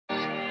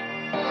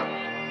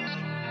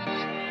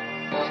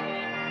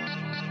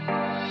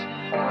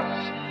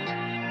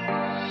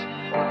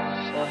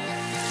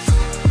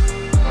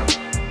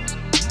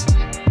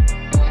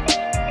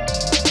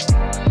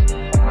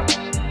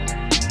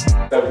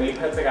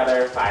put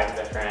together 5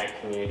 different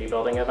community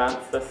building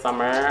events this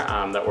summer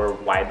that were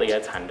widely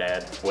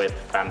attended with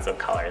Femmes of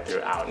Color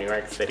throughout New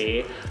York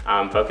City,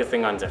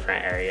 focusing on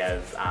different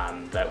areas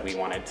that we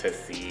wanted to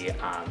see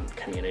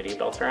community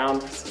built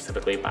around,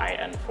 specifically by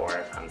and for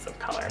Femmes of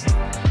Color.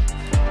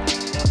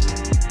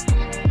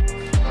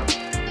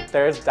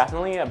 There's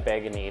definitely a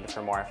big need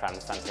for more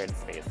femme-centered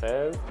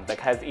spaces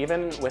because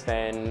even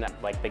within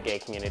like the gay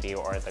community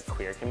or the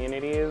queer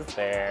communities,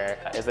 there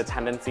is a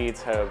tendency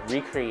to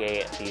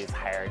recreate these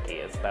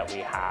hierarchies that we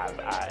have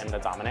in the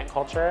dominant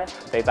culture.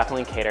 They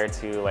definitely cater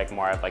to like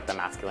more of like the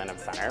masculine of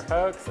center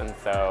folks, and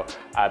so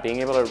being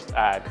able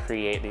to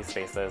create these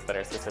spaces that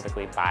are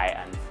specifically by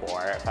and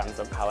for femmes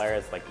of color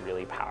is like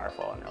really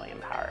powerful and really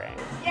empowering.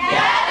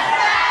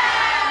 Yes!